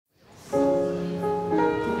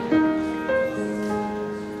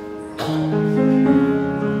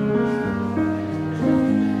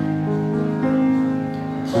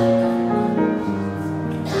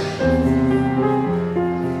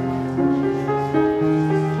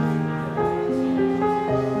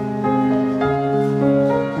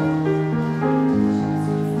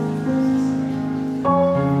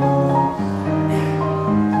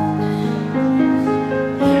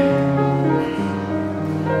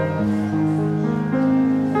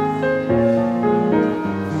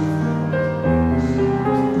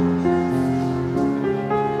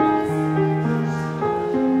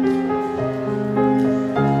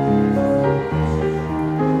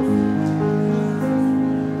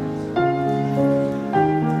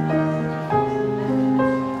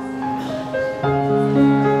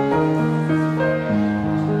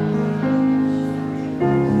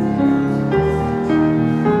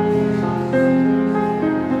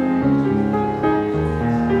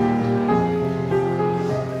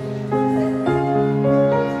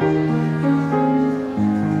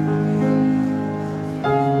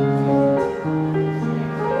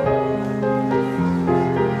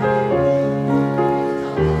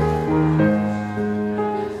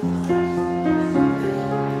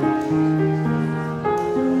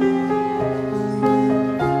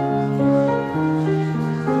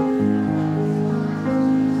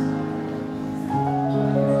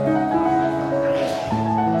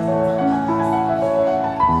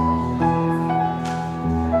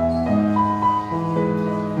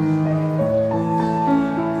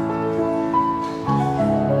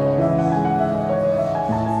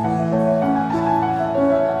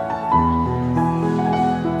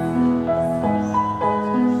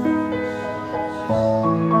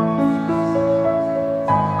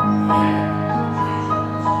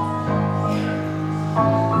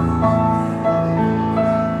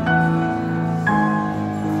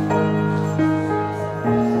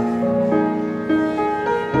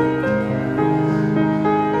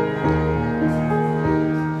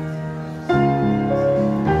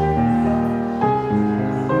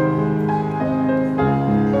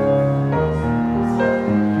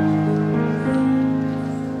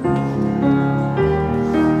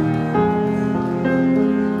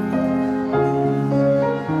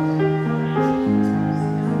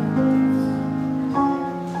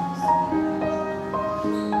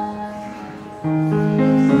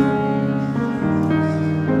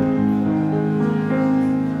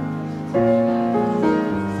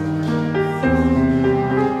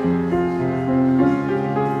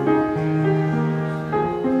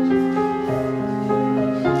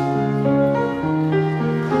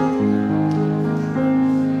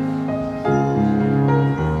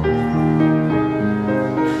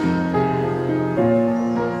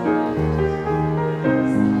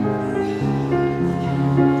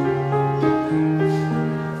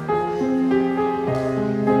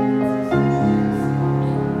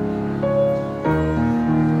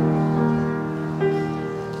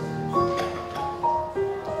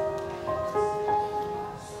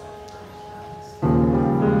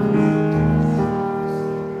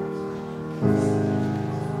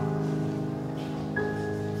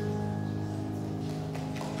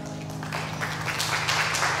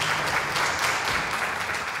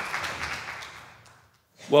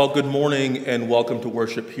Well, good morning and welcome to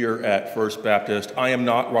worship here at First Baptist. I am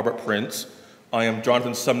not Robert Prince. I am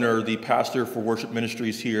Jonathan Sumner, the pastor for worship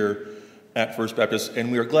ministries here at First Baptist, and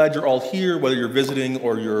we are glad you're all here, whether you're visiting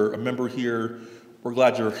or you're a member here. We're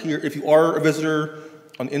glad you're here. If you are a visitor,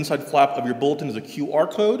 on the inside flap of your bulletin is a QR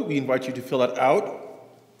code. We invite you to fill that out,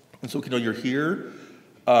 and so we can know you're here.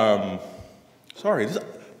 Sorry, this is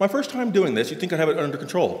my first time doing this. You'd think I'd have it under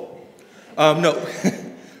control. No,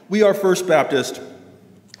 we are First Baptist,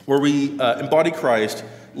 where we embody Christ,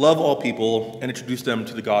 love all people, and introduce them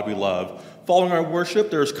to the God we love. Following our worship,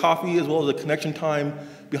 there's coffee as well as a connection time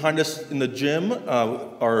behind us in the gym.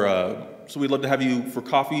 So we'd love to have you for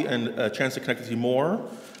coffee and a chance to connect with you more.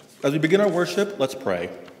 As we begin our worship, let's pray.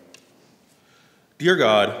 Dear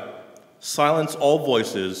God, silence all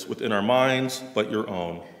voices within our minds but your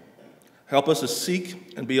own. Help us to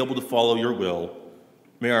seek and be able to follow your will.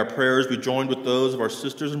 May our prayers be joined with those of our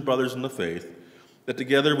sisters and brothers in the faith, that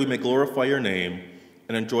together we may glorify your name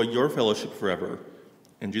and enjoy your fellowship forever.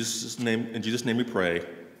 In Jesus' name we pray.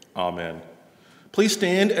 Amen. Please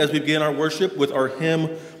stand as we begin our worship with our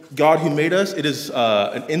hymn, God Who Made Us. It is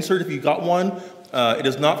an insert if you got one. It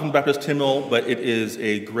is not from the Baptist hymnal, but it is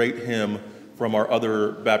a great hymn from our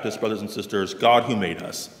other Baptist brothers and sisters, God Who Made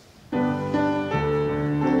Us.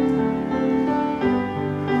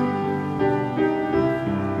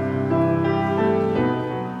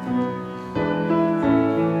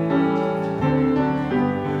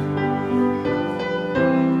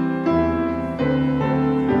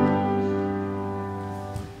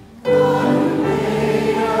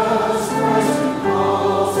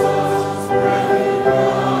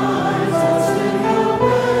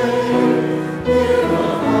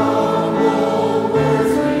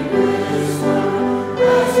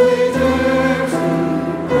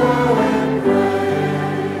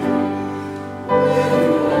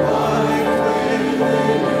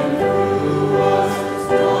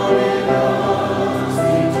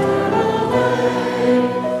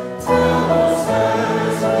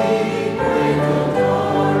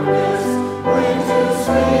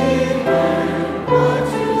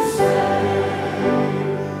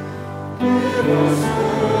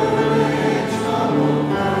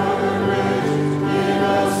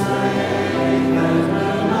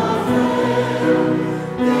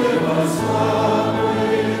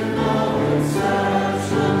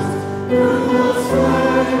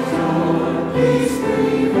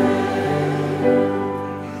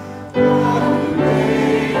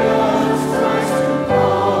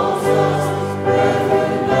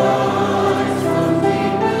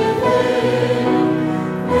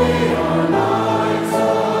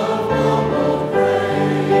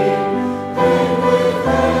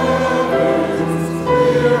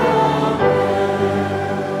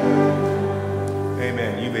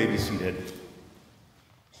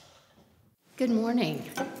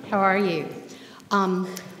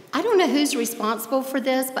 Responsible for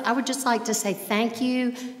this, but I would just like to say thank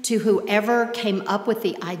you to whoever came up with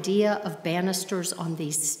the idea of banisters on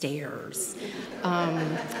these stairs.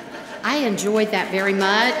 I enjoyed that very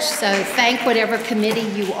much, so thank whatever committee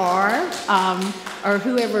you are, or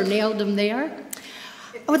whoever nailed them there.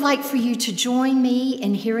 I would like for you to join me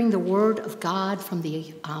in hearing the word of God from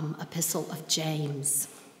the Epistle of James.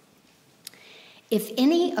 If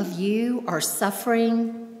any of you are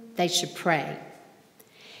suffering, they should pray.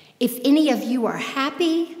 If any of you are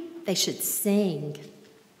happy, they should sing.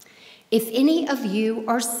 If any of you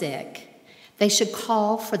are sick, they should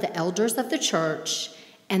call for the elders of the church,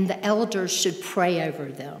 and the elders should pray over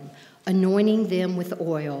them, anointing them with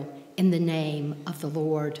oil in the name of the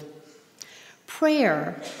Lord.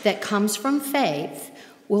 Prayer that comes from faith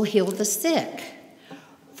will heal the sick,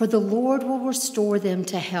 for the Lord will restore them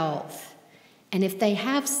to health. And if they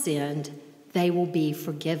have sinned, they will be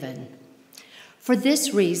forgiven. For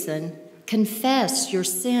this reason, confess your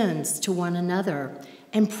sins to one another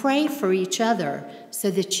and pray for each other so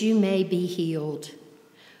that you may be healed.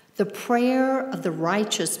 The prayer of the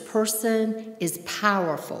righteous person is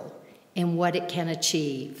powerful in what it can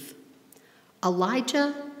achieve.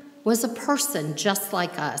 Elijah was a person just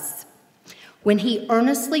like us. When he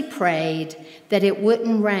earnestly prayed that it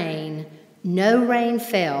wouldn't rain, no rain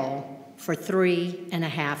fell for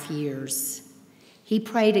 3.5 years. He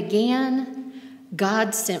prayed again.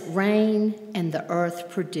 God sent rain, and the earth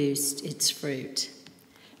produced its fruit.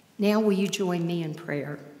 Now will you join me in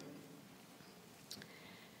prayer?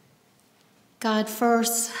 God,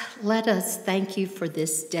 first, let us thank you for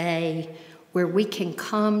this day where we can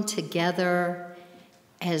come together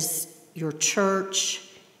as your church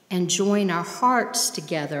and join our hearts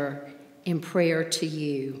together in prayer to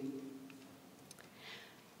you.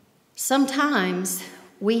 Sometimes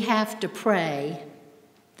we have to pray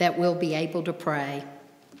that we'll be able to pray.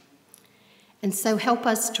 And so help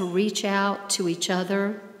us to reach out to each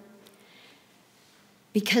other,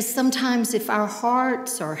 because sometimes if our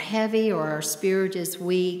hearts are heavy or our spirit is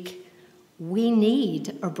weak, we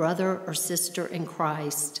need a brother or sister in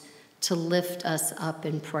Christ to lift us up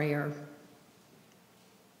in prayer.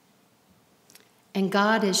 And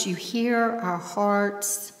God, as you hear our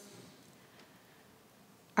hearts,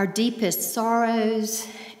 our deepest sorrows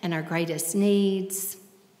and our greatest needs,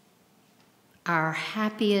 our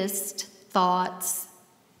happiest thoughts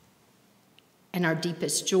and our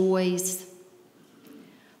deepest joys,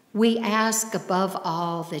 we ask above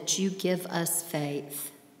all that you give us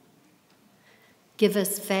faith. Give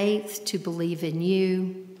us faith to believe in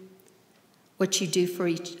you, what you do for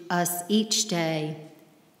us each day,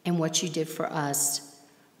 and what you did for us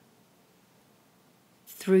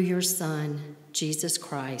through your Son, Jesus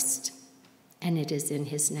Christ. And it is in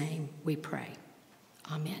his name we pray.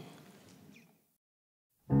 Amen.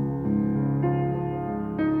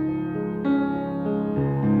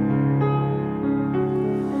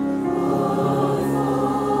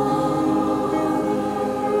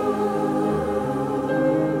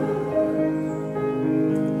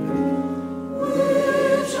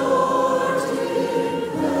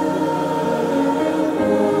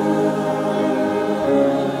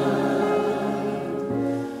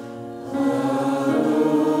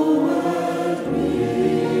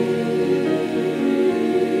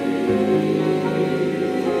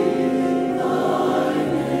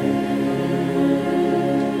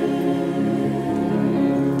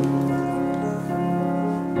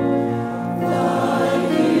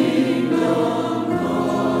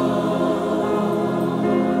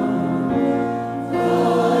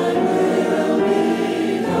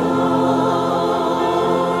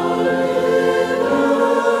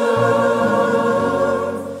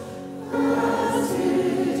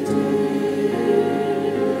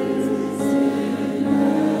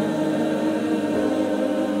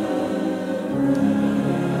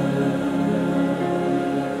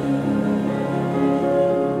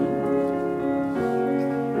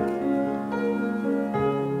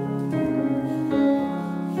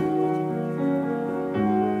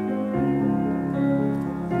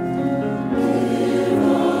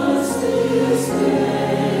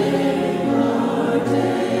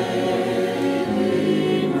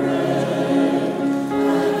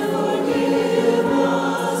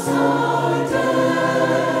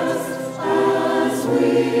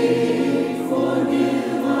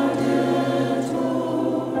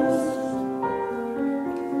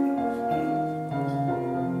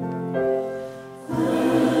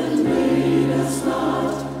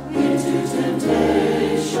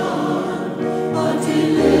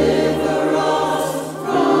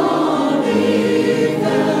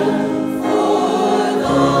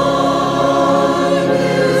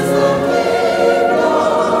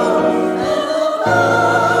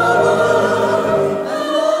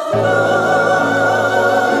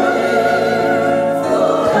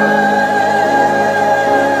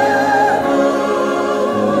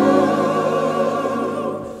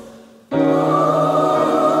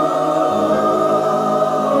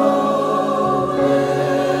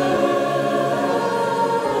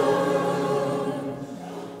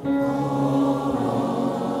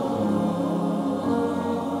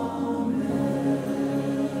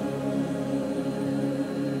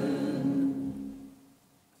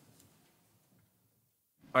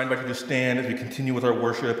 I invite you to stand as we continue with our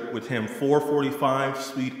worship with hymn 445,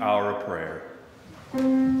 Sweet Hour of Prayer.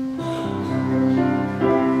 And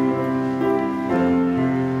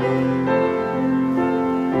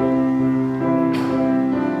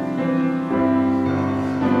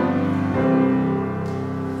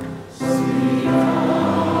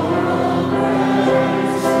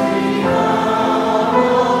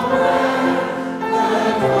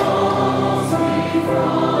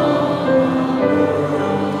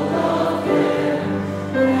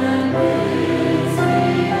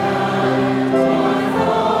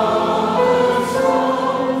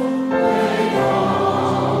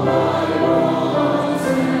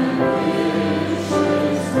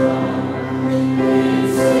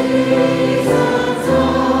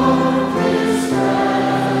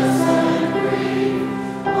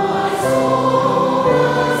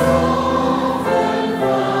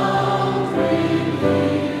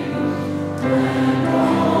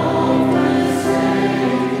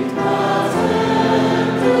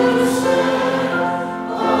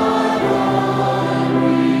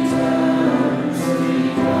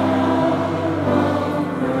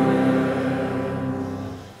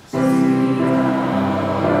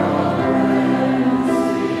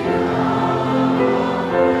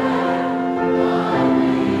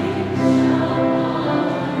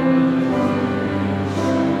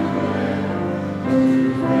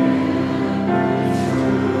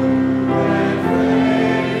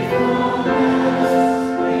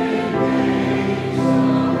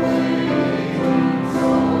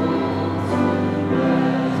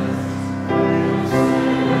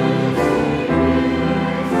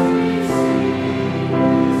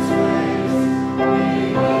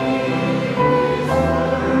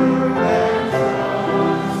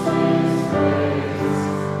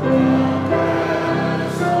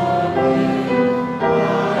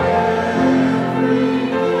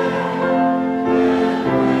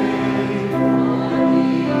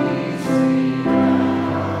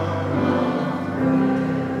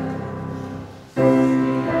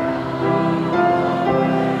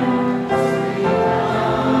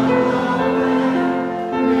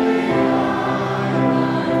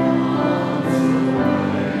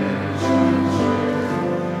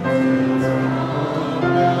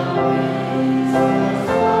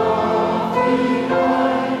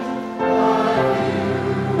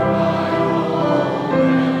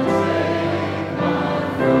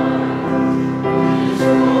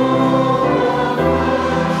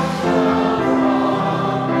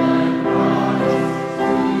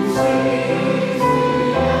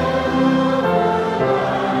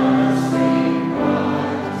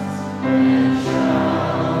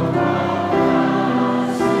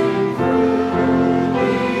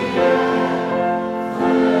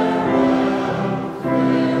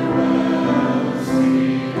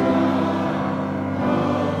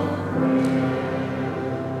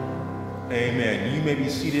Amen. You may be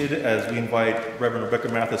seated as we invite Reverend Rebecca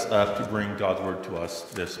Matthis up to bring God's word to us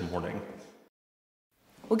this morning.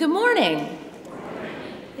 Well, good morning.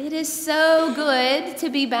 It is so good to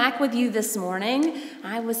be back with you this morning.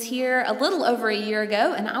 I was here a little over a year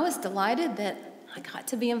ago, and I was delighted that I got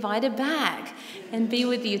to be invited back and be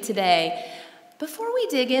with you today. Before we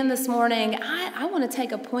dig in this morning, I want to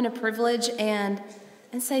take a point of privilege and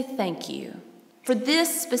say thank you. For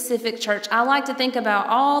this specific church, I like to think about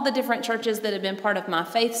all the different churches that have been part of my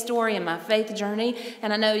faith story and my faith journey,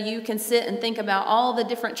 and I know you can sit and think about all the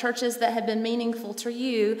different churches that have been meaningful to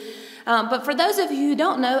you. But for those of you who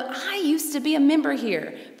don't know, I used to be a member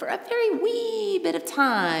here for a very wee bit of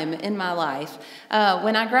time in my life.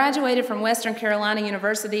 When I graduated from Western Carolina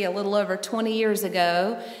University a little over 20 years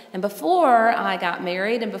ago, and before I got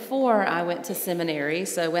married and before I went to seminary,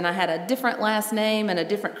 so when I had a different last name and a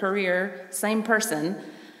different career, same person,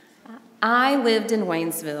 I lived in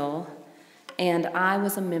Waynesville, and I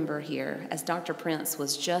was a member here as Dr. Prince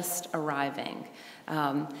was just arriving.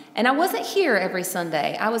 And I wasn't here every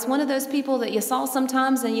Sunday. I was one of those people that you saw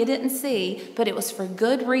sometimes and you didn't see, but it was for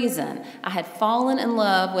good reason. I had fallen in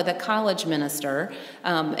love with a college minister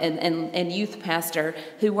and youth pastor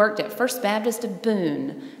who worked at First Baptist of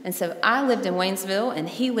Boone. And so I lived in Waynesville and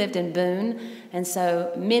he lived in Boone. And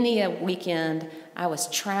so many a weekend I was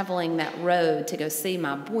traveling that road to go see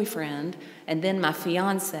my boyfriend and then my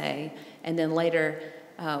fiance, and then later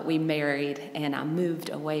we married and I moved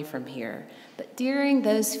away from here. But during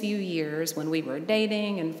those few years when we were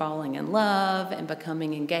dating and falling in love and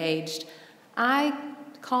becoming engaged, I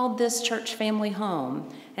called this church family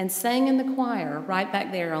home and sang in the choir right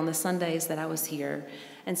back there on the Sundays that I was here.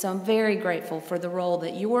 And so I'm very grateful for the role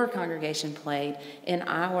that your congregation played in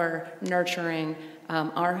our nurturing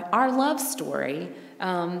our love story.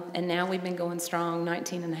 And now we've been going strong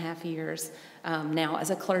 19 and a half years now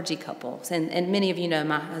as a clergy couple. And many of you know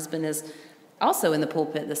my husband is also in the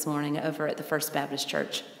pulpit this morning over at the First Baptist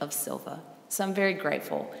Church of Silva. So I'm very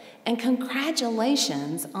grateful. And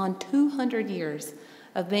congratulations on 200 years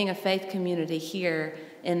of being a faith community here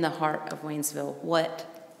in the heart of Waynesville. What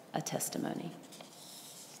a testimony.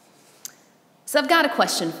 So I've got a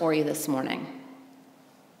question for you this morning.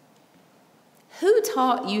 Who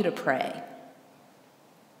taught you to pray?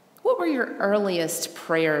 What were your earliest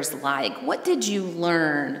prayers like? What did you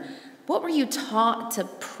learn? What were you taught to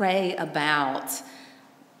pray about?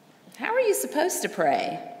 How are you supposed to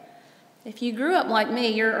pray? If you grew up like me,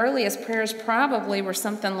 your earliest prayers probably were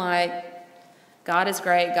something like, God is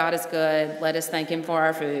great, God is good, let us thank him for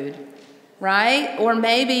our food, right? Or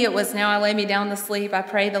maybe it was, now I lay me down to sleep, I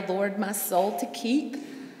pray the Lord my soul to keep.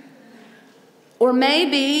 Or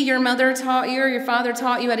maybe your mother taught you or your father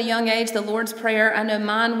taught you at a young age the Lord's Prayer. I know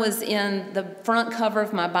mine was in the front cover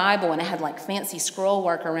of my Bible, and it had like fancy scroll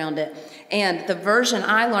work around it. And the version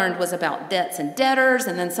I learned was about debts and debtors,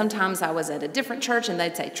 and then sometimes I was at a different church and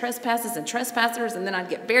they'd say trespasses and trespassers, and then I'd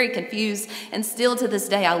get very confused. And still to this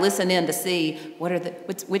day I listen in to see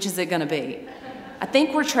which is it going to be. I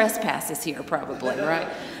think we're trespasses here probably, right?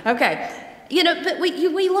 Okay. You know, but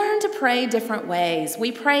we learn to pray different ways.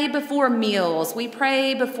 We pray before meals. We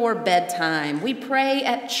pray before bedtime. We pray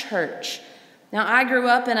at church. Now, I grew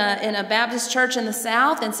up in a Baptist church in the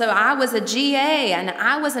South, and so I was a GA, and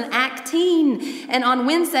I was an Act Teen. And on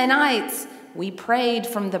Wednesday nights, we prayed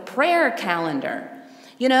from the prayer calendar.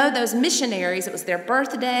 You know, those missionaries, it was their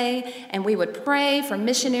birthday, and we would pray for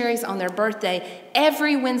missionaries on their birthday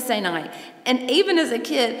every Wednesday night. And even as a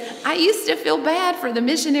kid, I used to feel bad for the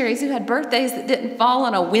missionaries who had birthdays that didn't fall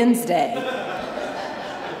on a Wednesday.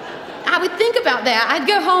 I would think about that. I'd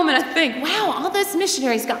go home and I'd think, wow, all those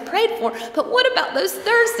missionaries got prayed for, but what about those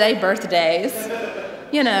Thursday birthdays?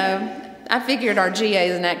 You know, I figured our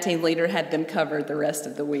GAs and Act Team leader had them covered the rest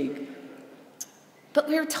of the week. But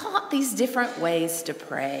we're taught these different ways to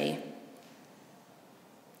pray.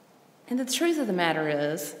 And the truth of the matter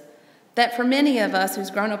is that for many of us who's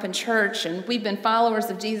grown up in church and we've been followers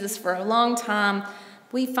of Jesus for a long time,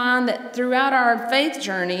 we find that throughout our faith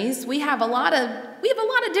journeys, we have a lot of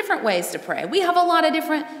different ways to pray. We have a lot of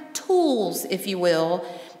different tools, if you will,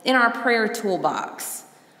 in our prayer toolbox.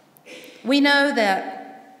 We know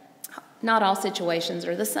that not all situations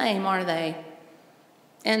are the same, are they?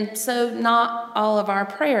 And so not all of our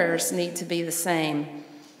prayers need to be the same.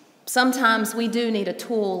 Sometimes we do need a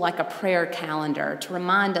tool like a prayer calendar to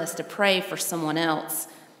remind us to pray for someone else,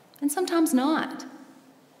 and sometimes not.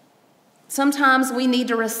 Sometimes we need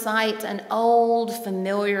to recite an old,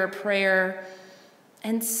 familiar prayer,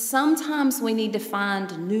 and sometimes we need to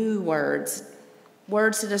find new words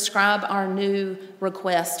to describe our new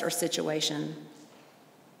request or situation.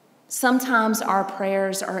 Sometimes our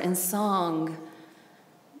prayers are in song,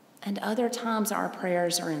 and other times our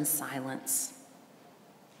prayers are in silence.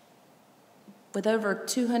 With over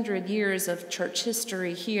 200 years of church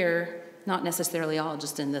history here, not necessarily all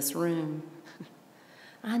just in this room,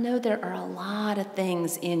 I know there are a lot of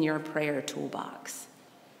things in your prayer toolbox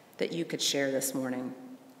that you could share this morning.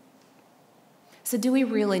 So do we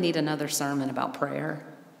really need another sermon about prayer?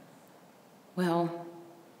 Well,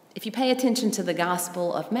 if you pay attention to the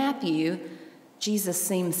Gospel of Matthew, Jesus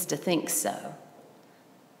seems to think so.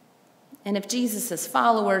 And if Jesus'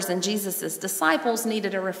 followers and Jesus' disciples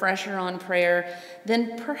needed a refresher on prayer,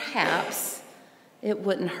 then perhaps it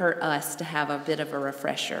wouldn't hurt us to have a bit of a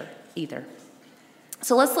refresher either.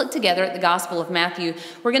 So let's look together at the Gospel of Matthew.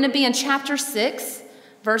 We're going to be in chapter 6,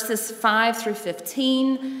 verses 5 through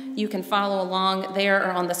 15. You can follow along there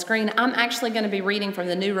or on the screen. I'm actually going to be reading from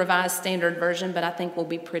the New Revised Standard Version, but I think we'll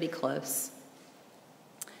be pretty close.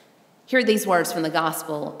 Hear these words from the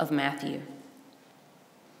Gospel of Matthew.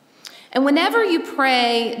 And whenever you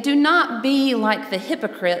pray, do not be like the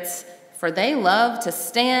hypocrites, for they love to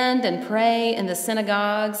stand and pray in the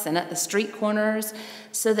synagogues and at the street corners,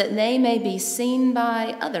 so that they may be seen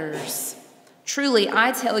by others. Truly,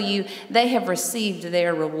 I tell you, they have received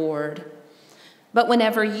their reward. But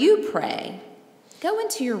whenever you pray, go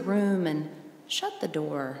into your room and shut the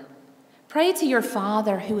door. Pray to your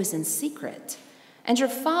Father who is in secret, and your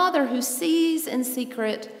Father who sees in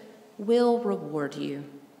secret will reward you.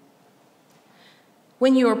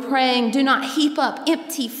 When you are praying, do not heap up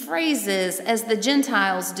empty phrases as the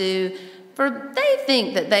Gentiles do, for they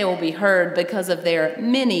think that they will be heard because of their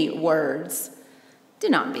many words. Do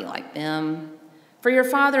not be like them, for your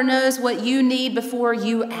Father knows what you need before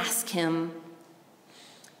you ask him.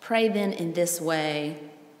 Pray then in this way: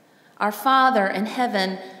 Our Father in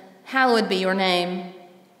heaven, hallowed be your name.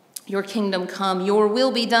 Your kingdom come, your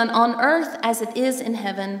will be done on earth as it is in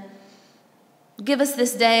heaven. Give us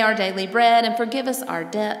this day our daily bread, and forgive us our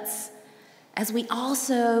debts, as we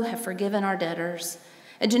also have forgiven our debtors.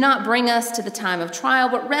 And do not bring us to the time of trial,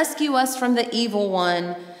 but rescue us from the evil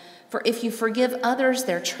one. For if you forgive others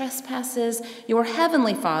their trespasses, your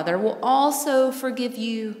heavenly Father will also forgive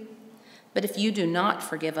you. But if you do not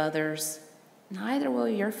forgive others, neither will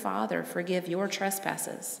your Father forgive your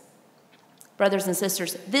trespasses. Brothers and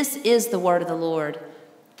sisters, this is the word of the Lord.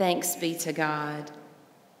 Thanks be to God.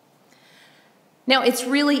 Now, it's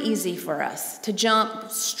really easy for us to jump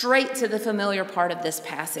straight to the familiar part of this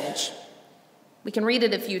passage. We can read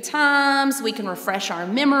it a few times, we can refresh our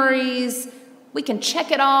memories, we can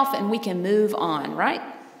check it off, and we can move on, right?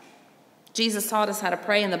 Jesus taught us how to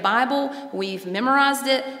pray in the Bible. We've memorized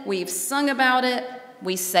it, we've sung about it,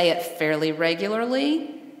 we say it fairly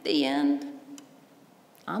regularly. The end.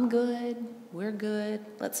 I'm good, we're good,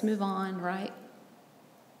 let's move on, right?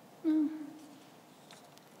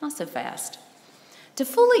 Not so fast. To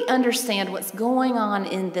fully understand what's going on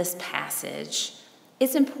in this passage,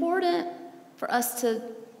 it's important for us to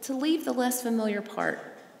leave the less familiar part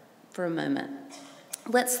for a moment.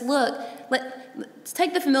 Let's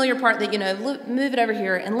take the familiar part that, move it over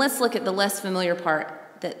here, and let's look at the less familiar part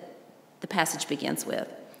that the passage begins with.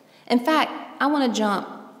 In fact, I want to jump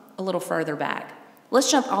a little further back. Let's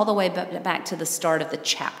jump all the way back to the start of the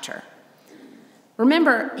chapter.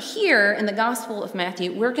 Remember, here in the Gospel of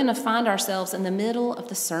Matthew, we're going to find ourselves in the middle of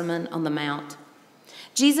the Sermon on the Mount.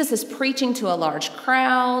 Jesus is preaching to a large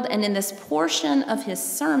crowd, and in this portion of his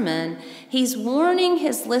sermon, he's warning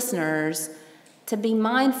his listeners to be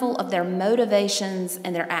mindful of their motivations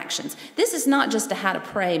and their actions. This is not just a how to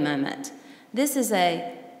pray moment. This is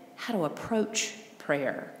a how to approach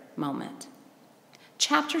prayer moment.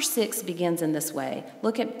 Chapter 6 begins in this way.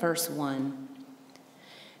 Look at verse 1.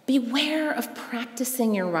 Beware of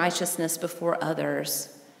practicing your righteousness before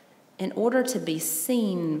others in order to be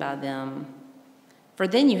seen by them, for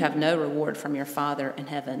then you have no reward from your Father in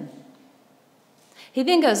heaven. He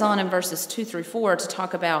then goes on in verses 2 through 4 to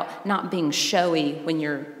talk about not being showy when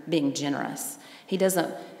you're being generous. He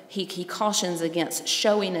cautions against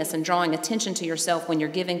showiness and drawing attention to yourself when you're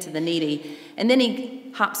giving to the needy. And then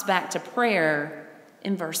he hops back to prayer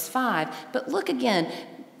in verse 5. But look again.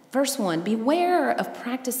 Verse 1, beware of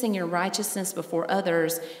practicing your righteousness before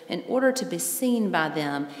others in order to be seen by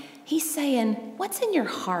them. He's saying, what's in your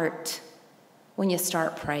heart when you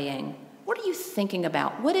start praying? What are you thinking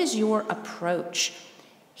about? What is your approach?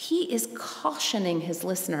 He is cautioning his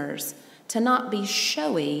listeners to not be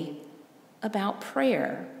showy about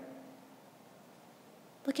prayer.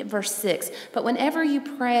 Look at verse 6. But whenever you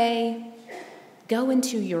pray, go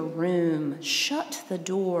into your room, shut the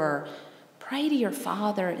door, pray to your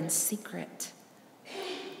Father in secret.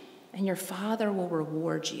 and your Father will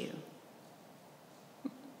reward you.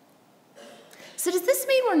 So does this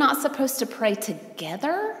mean we're not supposed to pray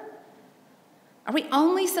together? Are we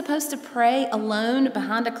only supposed to pray alone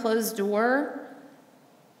behind a closed door?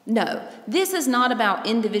 No, this is not about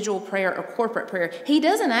individual prayer or corporate prayer. He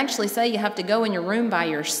doesn't actually say you have to go in your room by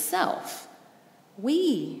yourself.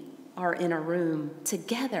 We are in a room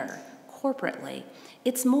together, corporately.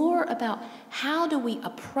 It's more about how do we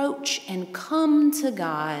approach and come to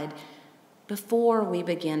God before we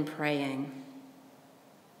begin praying.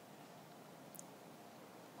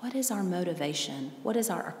 What is our motivation? What is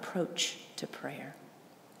our approach to prayer?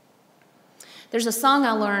 There's a song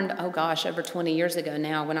I learned, over 20 years ago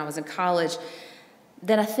now when I was in college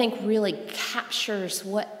that I think really captures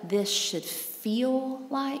what this should feel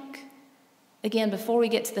like. Again, before we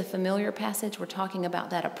get to the familiar passage, we're talking about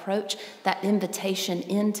that approach, that invitation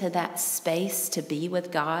into that space to be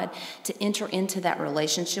with God, to enter into that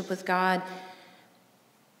relationship with God.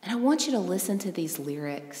 And I want you to listen to these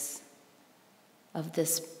lyrics of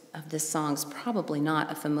this song. It's probably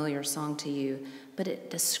not a familiar song to you, but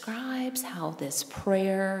it describes how this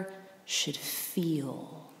prayer should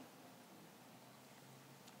feel.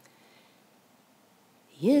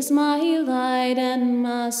 He is my light and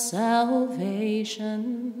my salvation.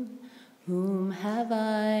 Whom have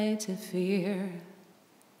I to fear?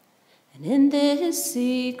 And in this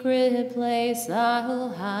secret place I'll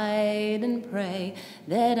hide and pray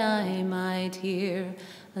that I might hear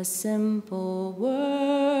a simple word.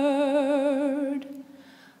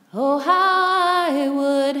 Oh, how I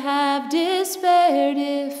would have despaired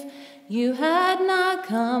if you had not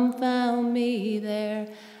come, found me there.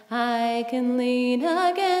 I can lean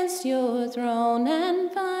against your throne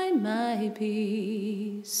and find my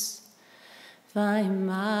peace, find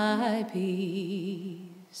my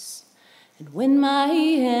peace. And when my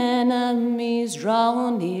enemies draw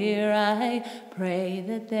near, I pray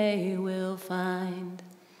that they will find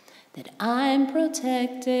that I'm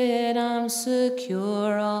protected, I'm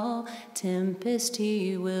secure, all tempest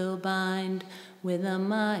he will bind with a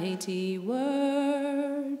mighty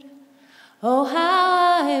word. Oh,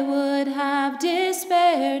 how I would have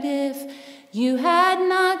despaired if you had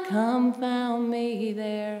not come, found me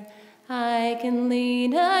there. I can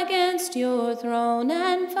lean against your throne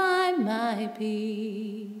and find my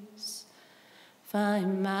peace,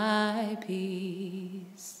 find my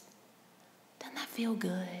peace. Doesn't that feel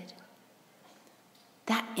good?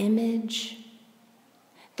 That image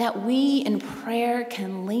that we in prayer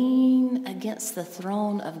can lean against the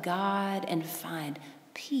throne of God and find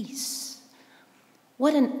peace.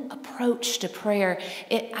 What an approach to prayer.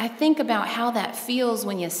 I think about how that feels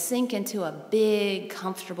when you sink into a big,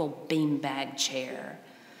 comfortable beanbag chair.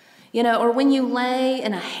 Or when you lay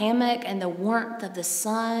in a hammock and the warmth of the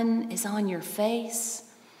sun is on your face.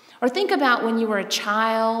 Or think about when you were a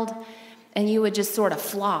child and you would just sort of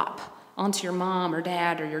flop onto your mom or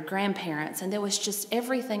dad or your grandparents, and there was just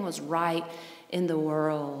everything was right in the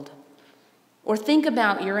world. Or think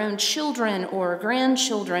about your own children or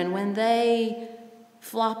grandchildren when they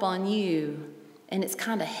flop on you and it's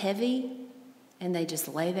kind of heavy and they just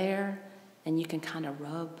lay there and you can kind of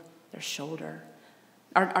rub their shoulder.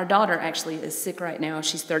 Our daughter actually is sick right now.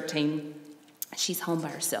 She's 13. She's home by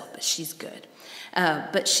herself, but she's good.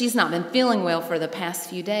 But she's not been feeling well for the past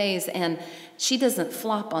few days, and she doesn't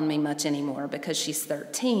flop on me much anymore because she's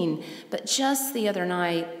 13. But just the other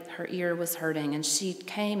night, her ear was hurting, and she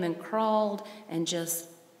came and crawled and just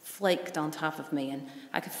flaked on top of me, and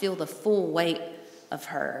I could feel the full weight of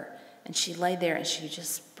her. And she lay there, and she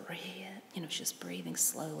just breathed, she was breathing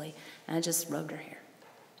slowly, and I just rubbed her hair.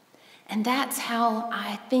 And that's how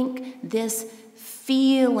I think this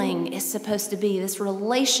feeling is supposed to be, this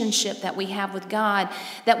relationship that we have with God,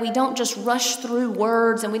 that we don't just rush through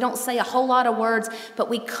words and we don't say a whole lot of words, but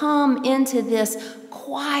we come into this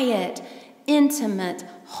quiet, intimate,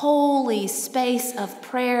 holy space of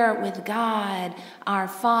prayer with God, our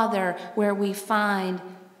Father, where we find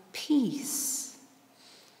peace.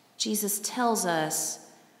 Jesus tells us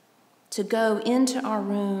to go into our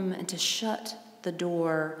room and to shut the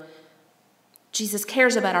door. Jesus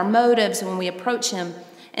cares about our motives when we approach him.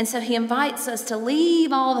 And so he invites us to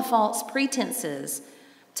leave all the false pretenses,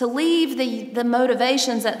 to leave the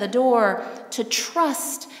motivations at the door, to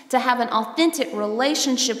trust, to have an authentic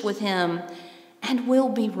relationship with him, and we'll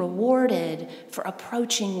be rewarded for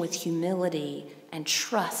approaching with humility and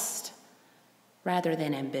trust rather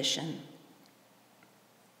than ambition.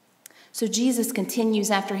 So Jesus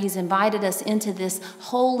continues after he's invited us into this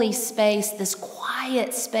holy space, this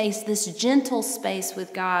quiet space, this gentle space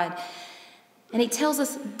with God. And he tells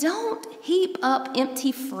us, don't heap up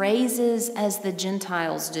empty phrases as the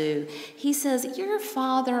Gentiles do. He says, your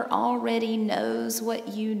Father already knows what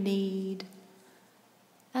you need.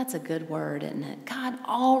 That's a good word, isn't it? God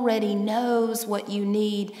already knows what you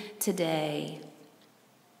need today.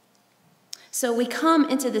 So we come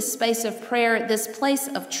into this space of prayer, this place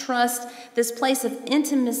of trust, this place of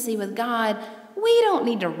intimacy with God. We don't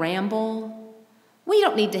need to ramble. We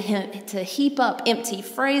don't need to heap up empty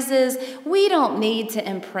phrases. We don't need to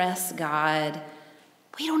impress God.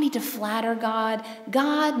 We don't need to flatter God.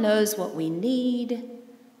 God knows what we need.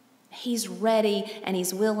 He's ready and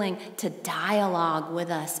he's willing to dialogue with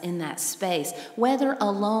us in that space, whether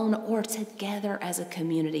alone or together as a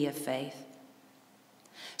community of faith.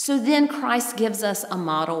 So then Christ gives us a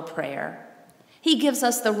model prayer. He gives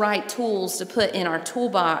us the right tools to put in our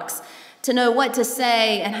toolbox to know what to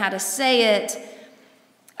say and how to say it.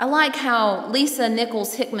 I like how Lisa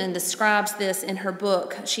Nichols Hickman describes this in her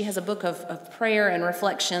book. She has a book of prayer and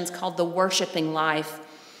reflections called The Worshipping Life.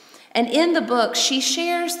 And in the book, she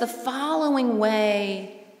shares the following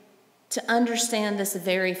way to understand this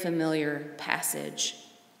very familiar passage.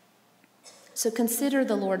 So consider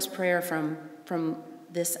the Lord's Prayer from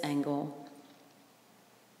this angle.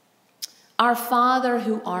 Our Father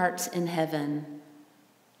who art in heaven,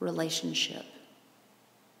 relationship.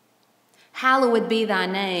 Hallowed be thy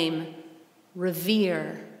name,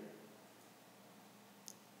 revere.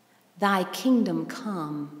 Thy kingdom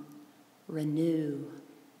come, renew.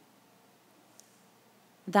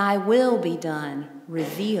 Thy will be done,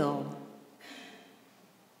 reveal.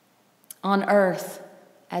 On earth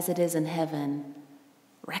as it is in heaven,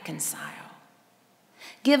 reconcile.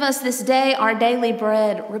 Give us this day our daily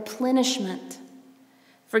bread, replenishment.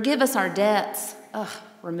 Forgive us our debts,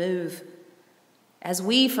 remove. As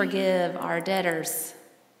we forgive our debtors,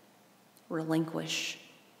 relinquish.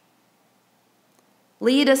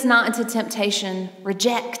 Lead us not into temptation,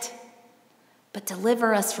 reject, but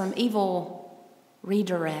deliver us from evil,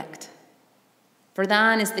 redirect. For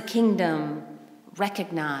thine is the kingdom,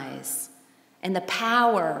 recognize, and the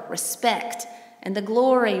power, respect, and the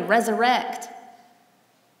glory, resurrect.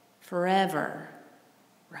 Forever,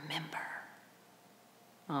 remember.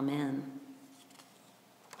 Amen.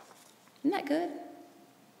 Isn't that good?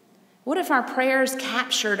 What if our prayers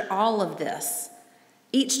captured all of this?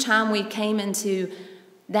 Each time we came into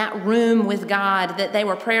that room with God, that they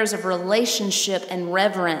were prayers of relationship and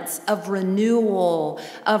reverence, of renewal,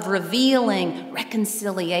 of revealing,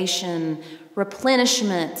 reconciliation,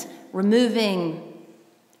 replenishment, removing,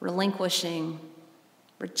 relinquishing,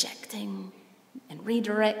 rejecting, and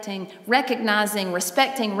redirecting, recognizing,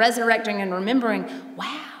 respecting, resurrecting, and remembering.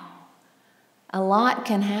 Wow, a lot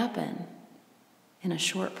can happen in a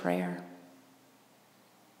short prayer.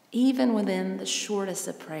 Even within the shortest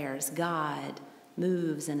of prayers, God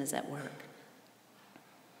moves and is at work.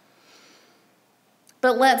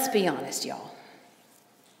 But let's be honest, y'all.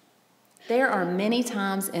 There are many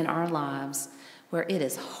times in our lives where it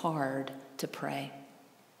is hard to pray.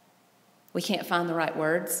 We can't find the right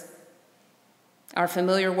words. Our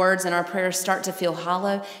familiar words in our prayers start to feel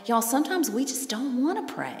hollow. Y'all, sometimes we just don't want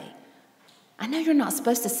to pray. I know you're not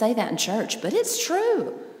supposed to say that in church, but it's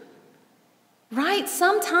true. Right?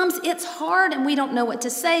 Sometimes it's hard and we don't know what to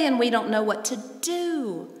say and we don't know what to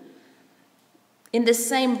do. In this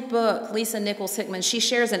same book, Lisa Nichols Hickman, she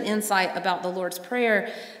shares an insight about the Lord's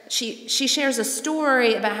Prayer. She shares a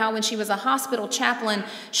story about how when she was a hospital chaplain,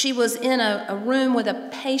 she was in a room with a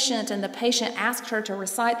patient and the patient asked her to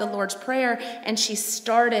recite the Lord's Prayer and she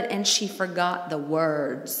started and she forgot the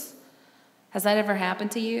words. Has that ever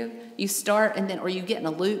happened to you? You start and then, or you get in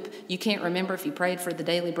a loop. You can't remember if you prayed for the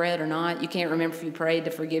daily bread or not. You can't remember if you prayed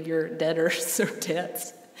to forgive your debtors or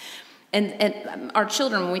debts. And our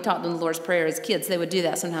children, when we taught them the Lord's Prayer as kids, they would do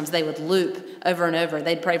that. Sometimes they would loop over and over.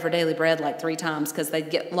 They'd pray for daily bread like 3 times because they'd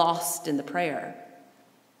get lost in the prayer.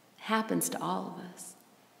 It happens to all of us.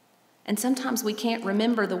 And sometimes we can't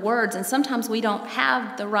remember the words, and sometimes we don't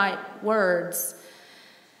have the right words.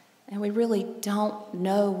 And we really don't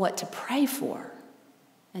know what to pray for.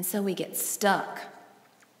 And so we get stuck.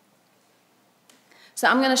 So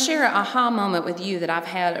I'm going to share an aha moment with you that I've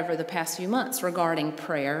had over the past few months regarding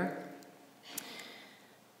prayer.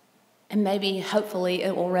 And maybe, hopefully,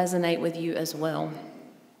 it will resonate with you as well.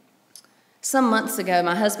 Some months ago,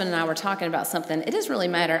 my husband and I were talking about something. It doesn't really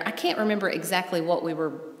matter. I can't remember exactly what we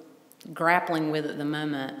were grappling with at the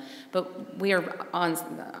moment, but we are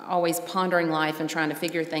always pondering life and trying to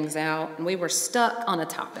figure things out, and we were stuck on a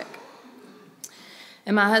topic.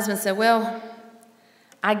 And my husband said, well,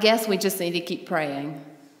 I guess we just need to keep praying.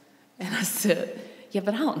 And I said, yeah,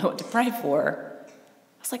 but I don't know what to pray for.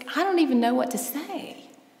 was like, I don't even know what to say.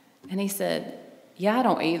 And he said, yeah, I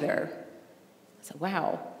don't either. I said,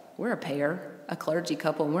 wow, we're a pair, a clergy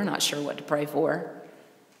couple, and we're not sure what to pray for.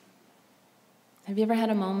 Have you ever had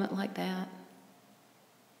a moment like that?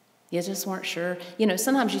 You just weren't sure. You know,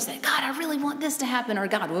 sometimes you say, God, I really want this to happen, or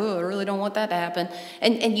God, oh, I really don't want that to happen.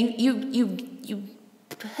 And you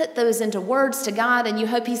put those into words to God, and you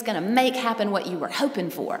hope he's going to make happen what you were hoping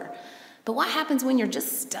for. But what happens when you're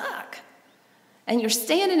just stuck? And you're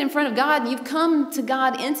standing in front of God, and you've come to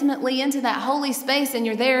God intimately into that holy space, and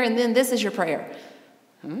you're there, and then this is your prayer.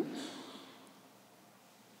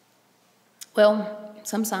 Well,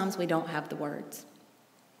 sometimes we don't have the words.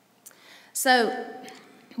 So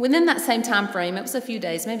within that same time frame, it was a few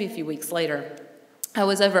days, maybe a few weeks later, I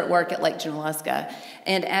was over at work at Lake Junaluska.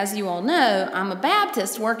 And as you all know, I'm a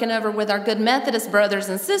Baptist working over with our good Methodist brothers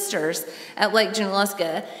and sisters at Lake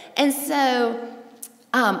Junaluska. And so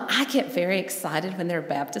I get very excited when there are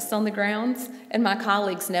Baptists on the grounds, and my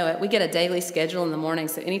colleagues know it. We get a daily schedule in the morning,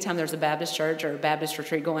 so anytime there's a Baptist church or a Baptist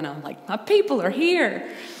retreat going on, I'm like, my people are here.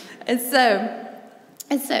 And so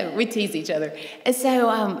we tease each other. And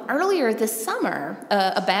so earlier this summer,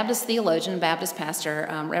 a Baptist theologian, a Baptist pastor,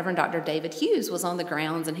 Reverend Dr. David Hughes, was on the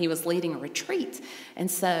grounds, and he was leading a retreat.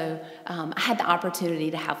 And so I had the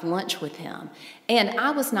opportunity to have lunch with him. And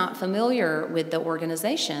I was not familiar with the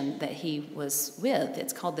organization that he was with.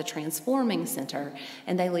 It's called the Transforming Center,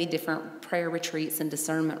 and they lead different prayer retreats and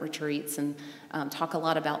discernment retreats, and talk a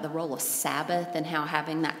lot about the role of Sabbath and how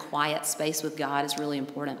having that quiet space with God is really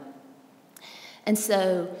important. And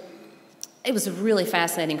so it was a really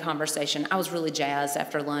fascinating conversation. I was really jazzed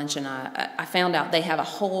after lunch, and I found out they have a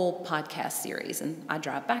whole podcast series, and I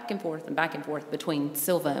drive back and forth between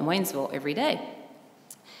Silva and Waynesville every day.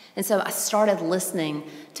 And so I started listening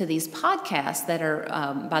to these podcasts that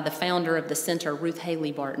are by the founder of the center, Ruth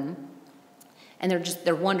Haley Barton, and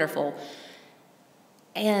they're wonderful.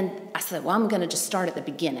 And I said, well, I'm going to just start at the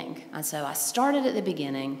beginning. And so I started at the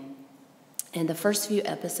beginning. And the first few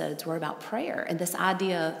episodes were about prayer and this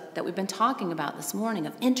idea that we've been talking about this morning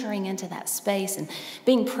of entering into that space and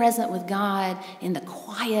being present with God in the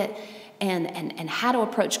quiet and how to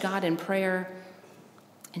approach God in prayer.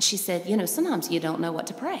 And she said, you know, sometimes you don't know what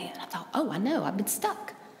to pray. And I thought, oh, I know, I've been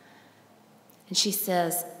stuck. And she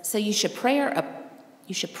says, so you should pray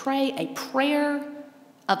a prayer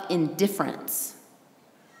of indifference.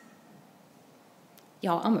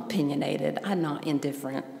 Y'all, I'm opinionated. I'm not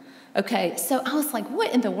indifferent. Okay, so I was like,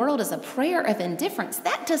 what in the world is a prayer of indifference?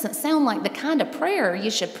 That doesn't sound like the kind of prayer you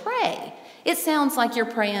should pray. It sounds like you're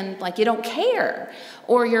praying like you don't care,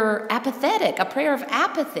 or you're apathetic, a prayer of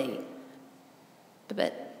apathy.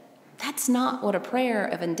 But that's not what a prayer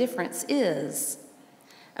of indifference is.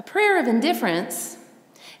 A prayer of indifference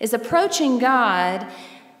is approaching God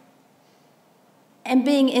and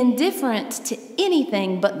being indifferent to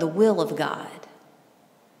anything but the will of God.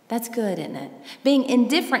 That's good, isn't it? Being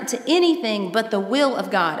indifferent to anything but the will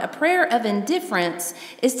of God. A prayer of indifference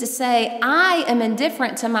is to say, I am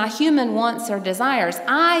indifferent to my human wants or desires.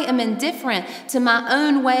 I am indifferent to my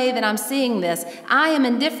own way that I'm seeing this. I am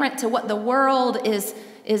indifferent to what the world is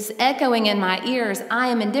echoing in my ears. I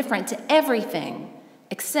am indifferent to everything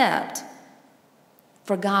except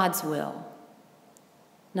for God's will.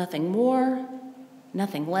 Nothing more,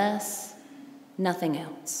 nothing less, nothing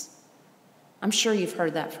else. I'm sure you've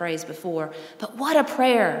heard that phrase before, but what a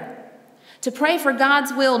prayer. To pray for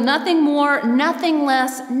God's will, nothing more, nothing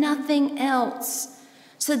less, nothing else.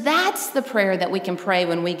 So that's the prayer that we can pray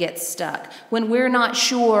when we get stuck, when we're not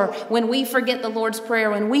sure, when we forget the Lord's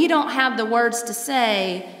Prayer, when we don't have the words to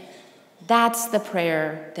say. That's the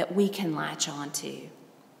prayer that we can latch on to.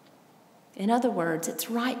 In other words,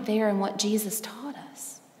 it's right there in what Jesus taught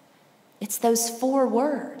us. It's those 4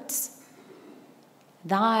 words.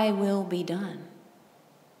 Thy will be done.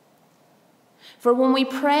 For when we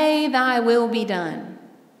pray, thy will be done,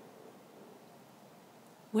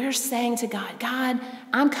 we're saying to God, God,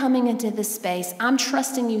 I'm coming into this space. I'm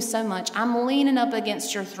trusting you so much. I'm leaning up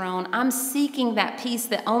against your throne. I'm seeking that peace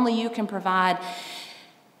that only you can provide.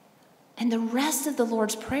 And the rest of the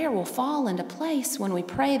Lord's Prayer will fall into place when we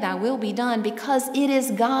pray, thy will be done, because it is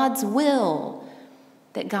God's will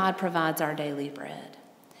that God provides our daily bread.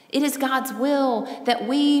 It is God's will that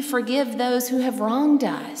we forgive those who have wronged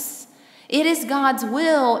us. It is God's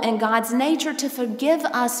will and God's nature to forgive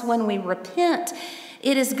us when we repent.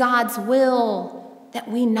 It is God's will that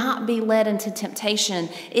we not be led into temptation.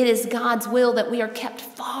 It is God's will that we are kept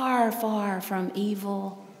far, far from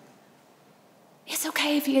evil. It's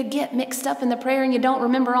okay if you get mixed up in the prayer and you don't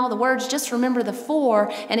remember all the words. Just remember the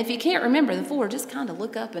 4. And if you can't remember the 4, just kind of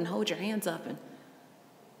look up and hold your hands up and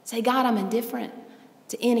say, God, I'm indifferent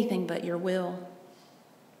to anything but your will.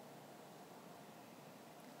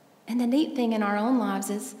 And the neat thing in our own lives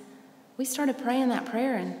is we started praying that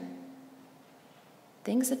prayer and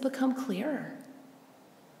things have become clearer.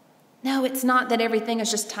 No, it's not that everything is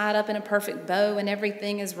just tied up in a perfect bow and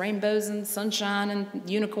everything is rainbows and sunshine and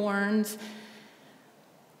unicorns.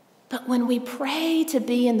 But when we pray to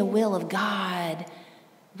be in the will of God,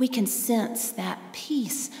 we can sense that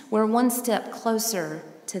peace. We're one step closer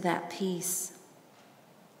to that peace.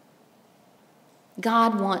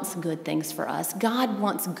 God wants good things for us. God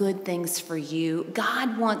wants good things for you.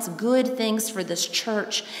 God wants good things for this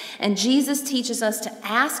church. And Jesus teaches us to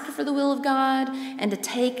ask for the will of God and to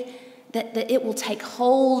take that it will take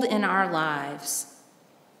hold in our lives.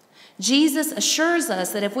 Jesus assures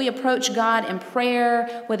us that if we approach God in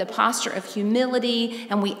prayer with a posture of humility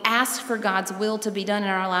and we ask for God's will to be done in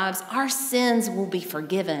our lives, our sins will be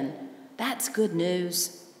forgiven. That's good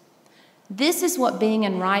news. This is what being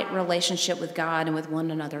in right relationship with God and with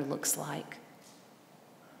one another looks like.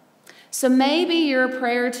 So maybe your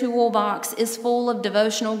prayer toolbox is full of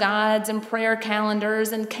devotional guides and prayer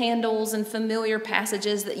calendars and candles and familiar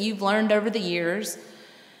passages that you've learned over the years.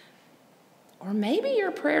 Or maybe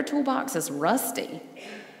your prayer toolbox is rusty.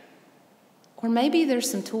 Or maybe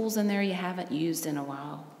there's some tools in there you haven't used in a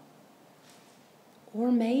while.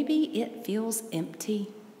 Or maybe it feels empty.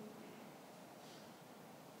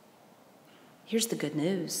 Here's the good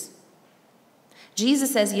news.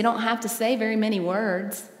 Jesus says you don't have to say very many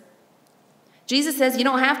words. Jesus says you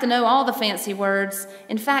don't have to know all the fancy words.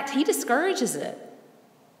 In fact, he discourages it.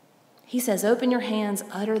 He says, open your hands,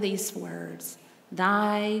 utter these words,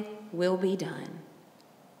 thy will be done.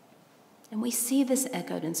 And we see this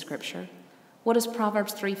echoed in Scripture. What does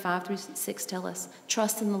Proverbs 3:5-6 tell us?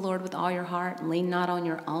 Trust in the Lord with all your heart and lean not on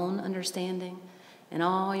your own understanding. In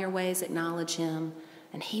all your ways acknowledge him,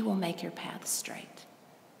 and he will make your paths straight.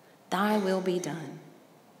 Thy will be done.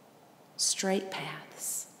 Straight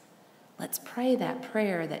paths. Let's pray that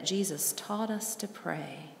prayer that Jesus taught us to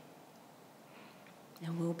pray,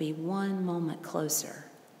 and we'll be one moment closer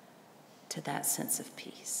to that sense of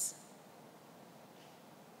peace.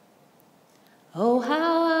 Oh,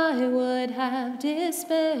 how I would have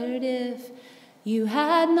despaired if you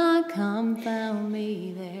had not come found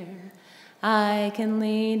me there. I can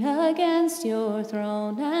lean against your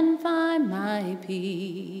throne and find my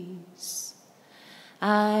peace.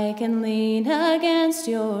 I can lean against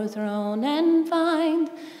your throne and find,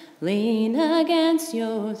 lean against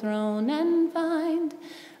your throne and find,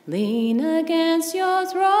 lean against your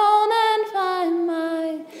throne and find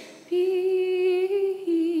my peace.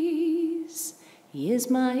 He is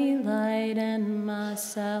my light and my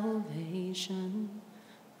salvation.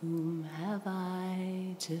 Whom have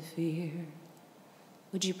I to fear?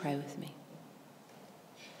 Would you pray with me?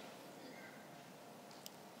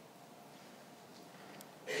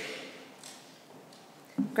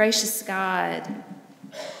 Gracious God,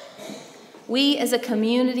 we as a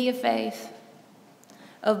community of faith,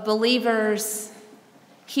 of believers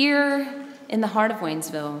here in the heart of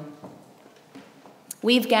Waynesville,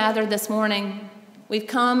 we've gathered this morning. We've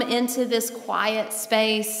come into this quiet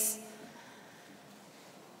space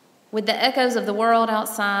with the echoes of the world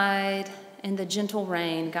outside and the gentle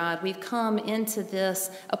rain. God, we've come into this,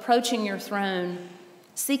 approaching your throne,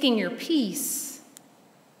 seeking your peace.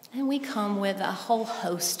 And we come with a whole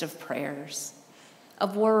host of prayers,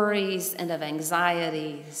 of worries and of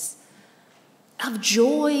anxieties, of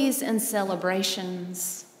joys and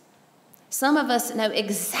celebrations. Some of us know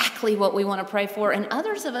exactly what we want to pray for, and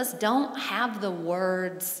others of us don't have the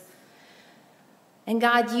words. And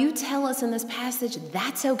God, you tell us in this passage,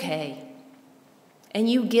 that's okay. And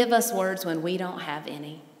you give us words when we don't have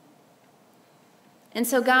any. And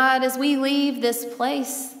so, God, as we leave this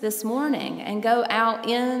place this morning and go out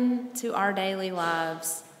into our daily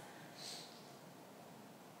lives,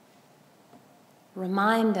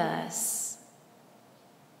 remind us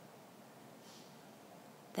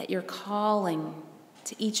that you're calling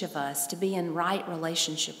to each of us to be in right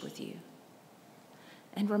relationship with you.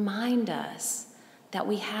 And remind us that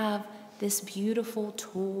we have this beautiful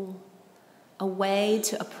tool, a way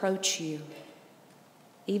to approach you,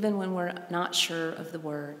 even when we're not sure of the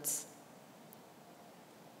words.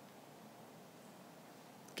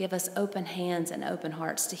 Give us open hands and open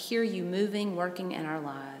hearts to hear you moving, working in our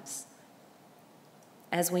lives,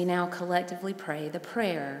 as we now collectively pray the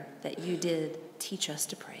prayer that you did teach us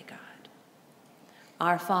to pray, God.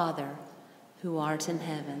 Our Father, who art in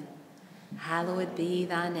heaven, hallowed be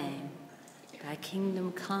thy name. Thy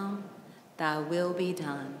kingdom come, thy will be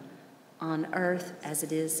done, on earth as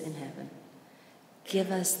it is in heaven.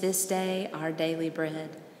 Give us this day our daily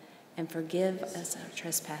bread, and forgive us our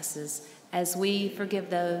trespasses, as we forgive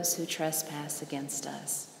those who trespass against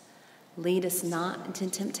us. Lead us not into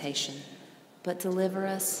temptation, but deliver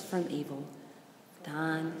us from evil.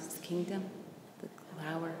 Thine is the kingdom, the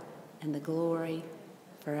power, and the glory,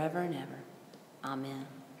 forever and ever. Amen.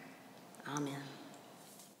 Amen.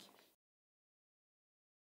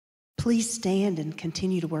 Please stand and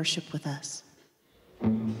continue to worship with us.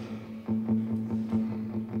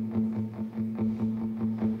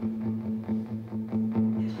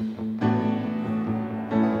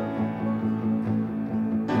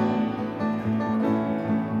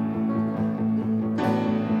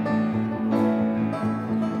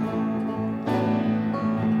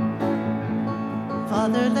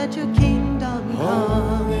 Father, let your kingdom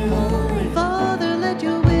come. Father, let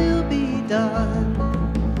your will be done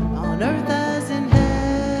on earth as in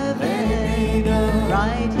heaven,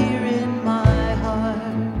 right here in my heart.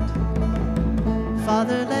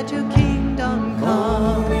 Father, let your kingdom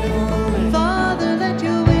come. Father, let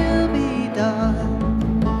your will be done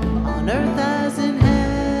on earth as in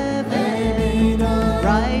heaven,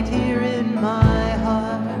 right here in my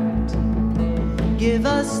heart. Give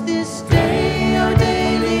us this day our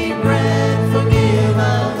daily bread. Forgive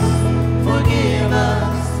us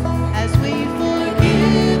as we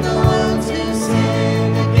forgive the ones who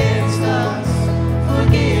sin against us.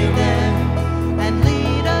 Forgive them and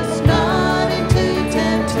lead us not into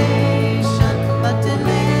temptation, but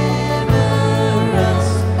deliver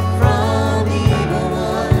us from the evil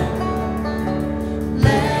one.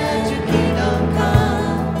 Let your kingdom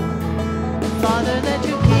come. Father, let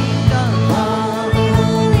your kingdom come.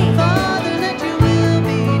 Father, let your will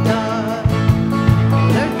be done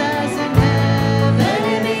on earth as in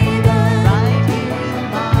heaven, right here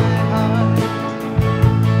in my heart.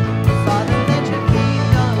 Father, let your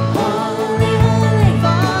kingdom come.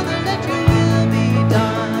 Father, let your will be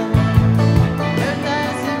done on earth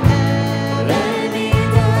as in heaven,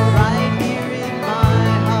 right here in my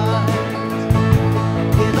heart.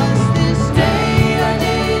 Give us this day our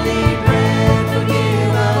daily bread.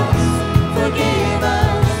 Forgive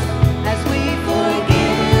us as we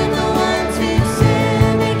forgive the ones who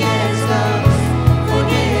sin against us.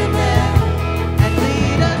 Forgive them and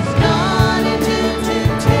lead us not into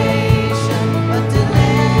temptation, but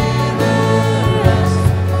deliver us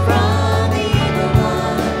from the evil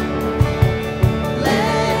one.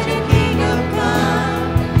 Let your kingdom come.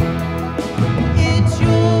 It's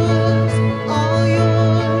yours, all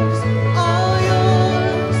yours, all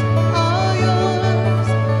yours, all yours.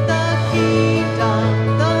 The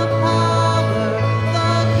kingdom, the power,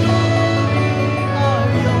 the glory are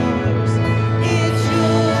yours. It's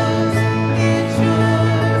yours,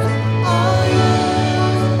 all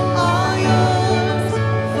yours,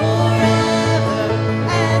 forever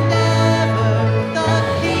and ever. The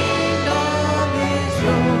kingdom is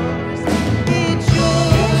yours. It's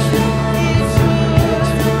yours,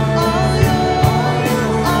 all yours,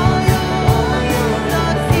 the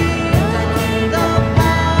kingdom, the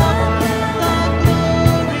power, the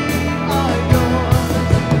glory are yours.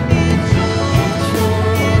 It's yours,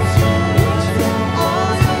 all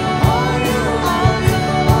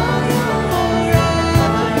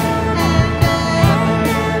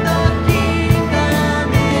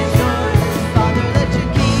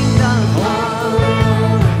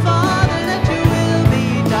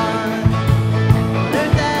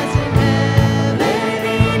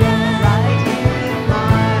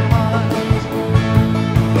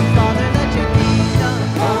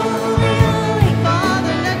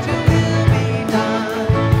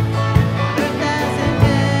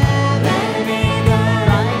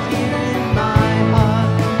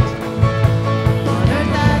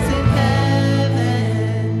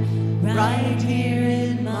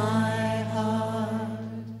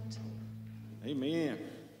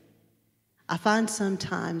I find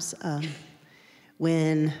sometimes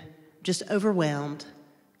when just overwhelmed,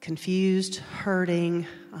 confused, hurting,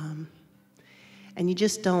 and you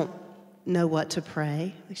just don't know what to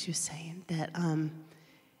pray, like she was saying, that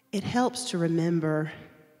it helps to remember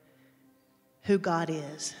who God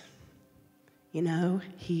is. You know,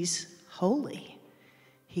 He's holy.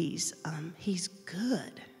 He's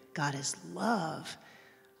good. God is love.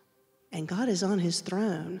 And God is on His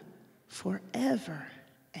throne forever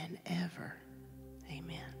and ever.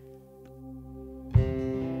 Amen.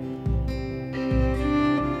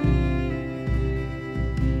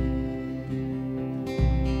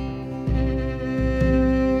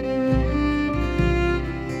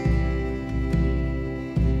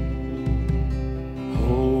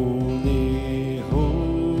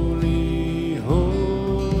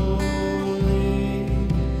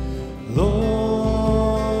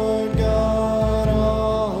 Lord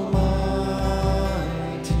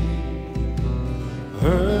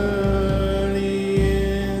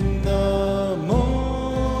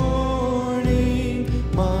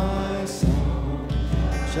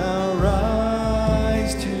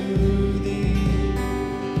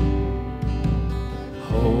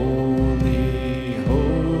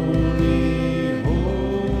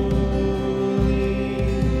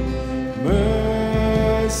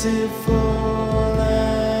merciful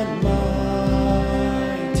and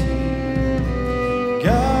mighty,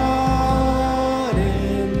 God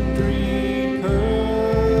in three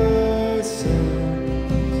persons,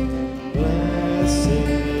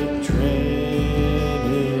 blessed Trinity.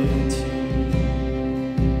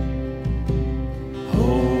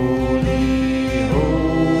 Holy,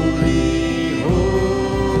 holy,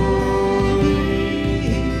 holy,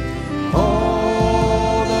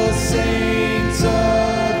 all the saints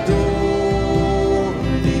adore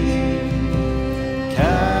thee,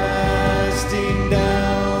 casting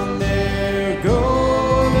down their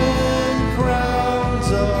golden crowns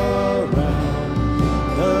around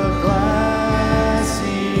the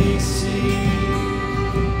glassy sea.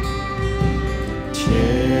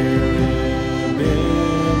 Cherubim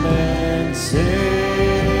and seraphim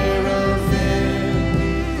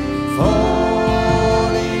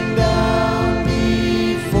falling down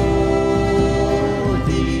before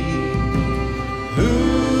thee, who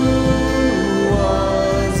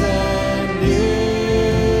was and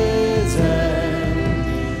is and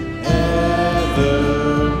evermore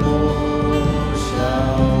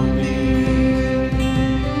shall be.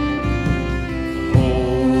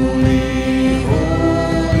 Holy,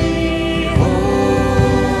 holy, holy,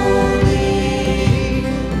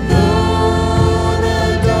 though the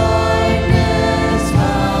darkness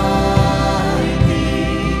hide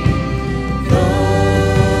thee,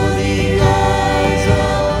 though the eyes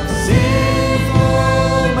of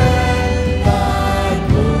sinful men thy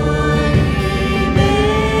glory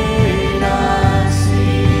may not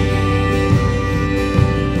see,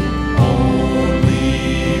 only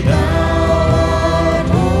thou art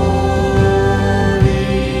holy.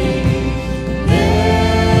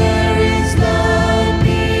 There is none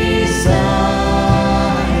beside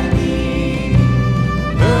thee,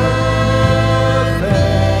 perfect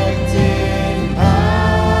in power,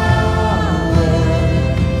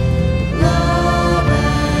 love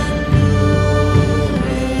and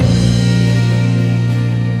purity.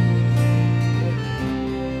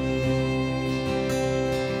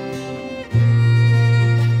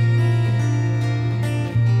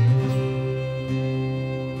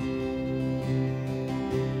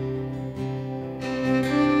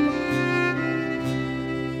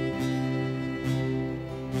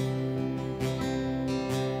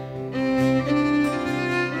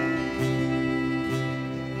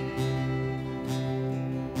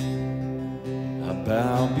 I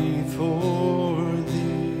bow before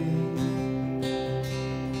thee,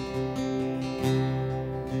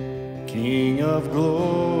 King of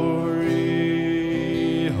glory,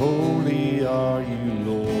 holy are you,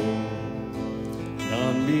 Lord,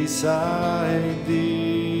 none beside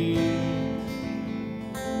thee,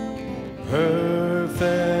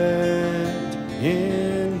 perfect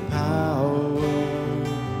in power,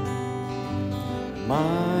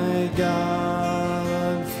 my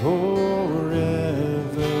God forever.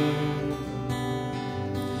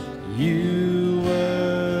 You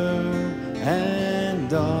were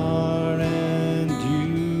and are and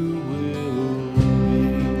you will be.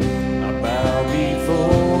 I bow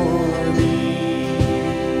before thee,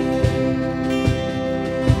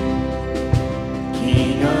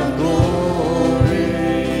 King of glory,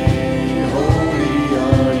 holy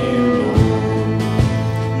are you, Lord,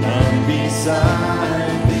 none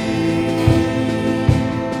beside thee,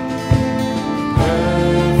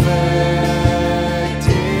 perfect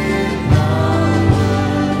in power,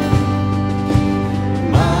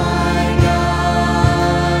 my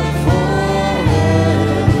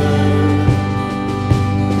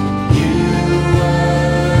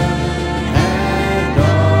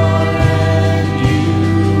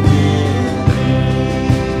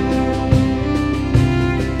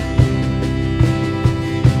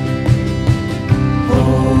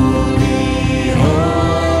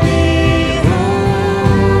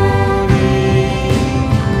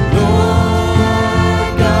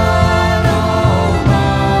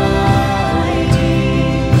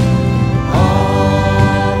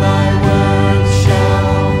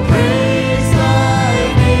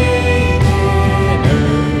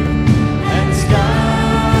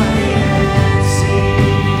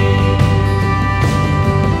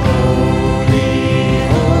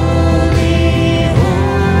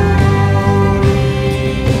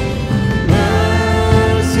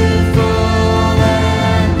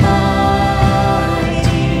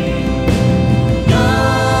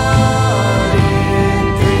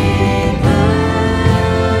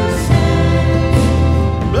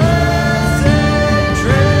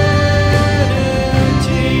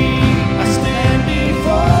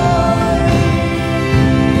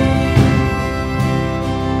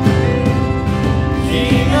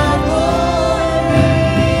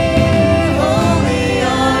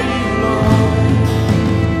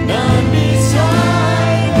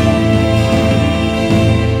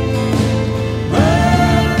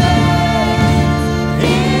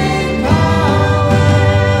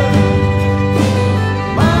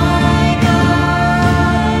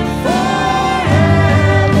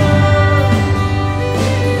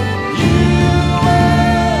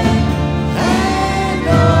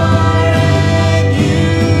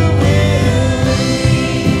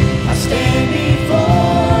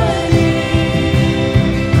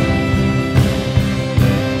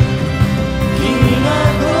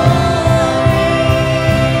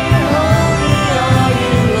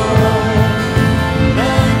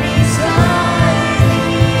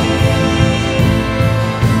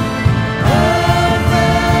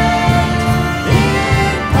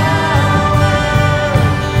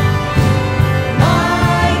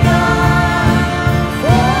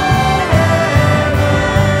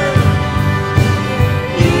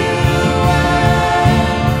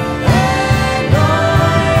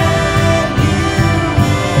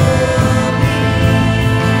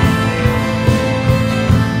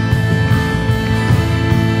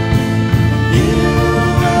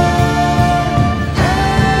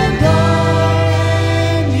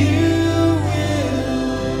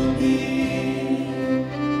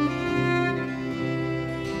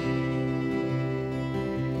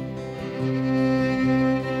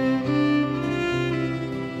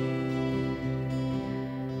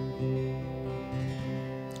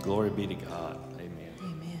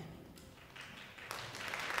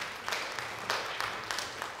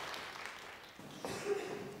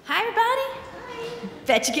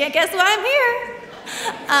Bet you can't guess why I'm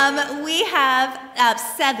here. We have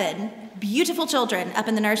 7 beautiful children up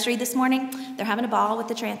in the nursery this morning. They're having a ball with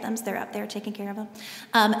the Tranthams. They're up there taking care of them.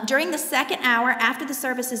 During the second hour after the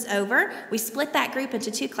service is over, we split that group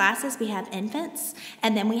into 2 classes. We have infants,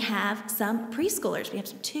 and then we have some preschoolers. We have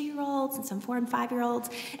some 2-year-olds and some 4- and 5-year-olds,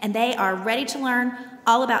 and they are ready to learn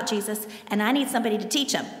all about Jesus, and I need somebody to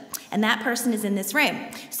teach them. And that person is in this room.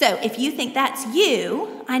 So if you think that's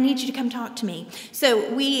you, I need you to come talk to me. So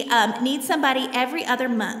we need somebody every other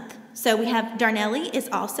month. So we have Darnelli is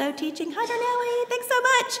also teaching. Hi, Darnelli. Thanks so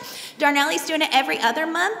much. Darnelli's doing it every other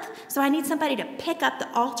month. So I need somebody to pick up the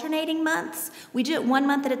alternating months. We do it 1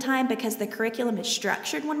 month at a time because the curriculum is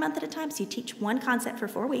structured 1 month at a time. So you teach one concept for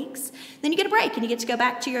 4 weeks. Then you get a break and you get to go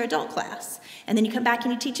back to your adult class. And then you come back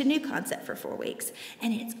and you teach a new concept for 4 weeks.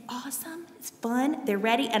 And it's awesome. It's fun. They're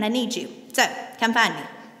ready. And I need you. So come find me.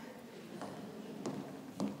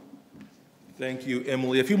 Thank you,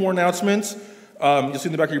 Emily. A few more announcements. You'll see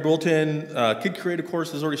in the back of your bulletin, Kid Creative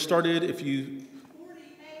course has already started.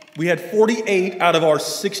 We had 48 out of our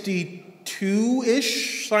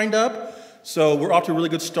 62-ish signed up, so we're off to a really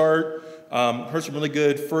good start. Heard some really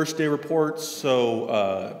good first day reports,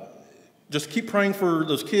 so just keep praying for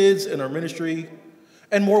those kids in our ministry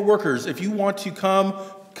and more workers. If you want to come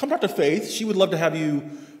talk to Faith. She would love to have you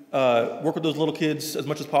work with those little kids as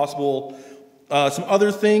much as possible. Some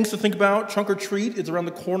other things to think about. Trunk or treat is around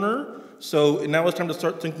the corner. So now it's time to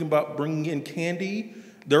start thinking about bringing in candy.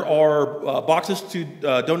 There are boxes to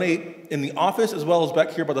donate in the office as well as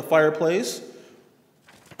back here by the fireplace.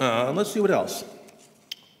 Let's see what else.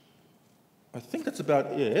 I think that's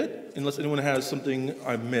about it, unless anyone has something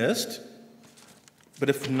I missed.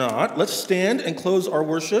 But if not, let's stand and close our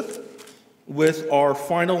worship with our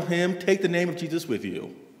final hymn, Take the Name of Jesus With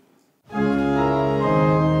You.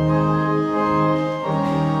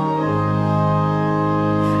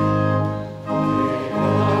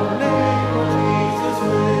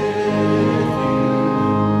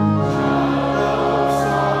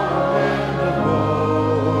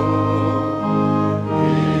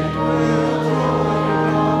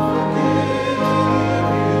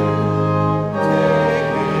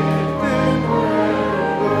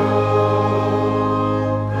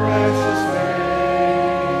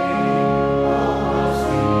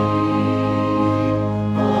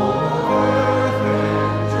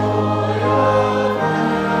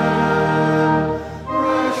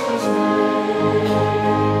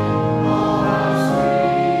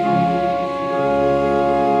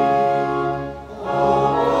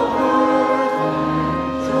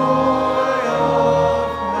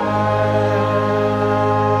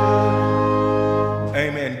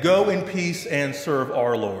 Serve all.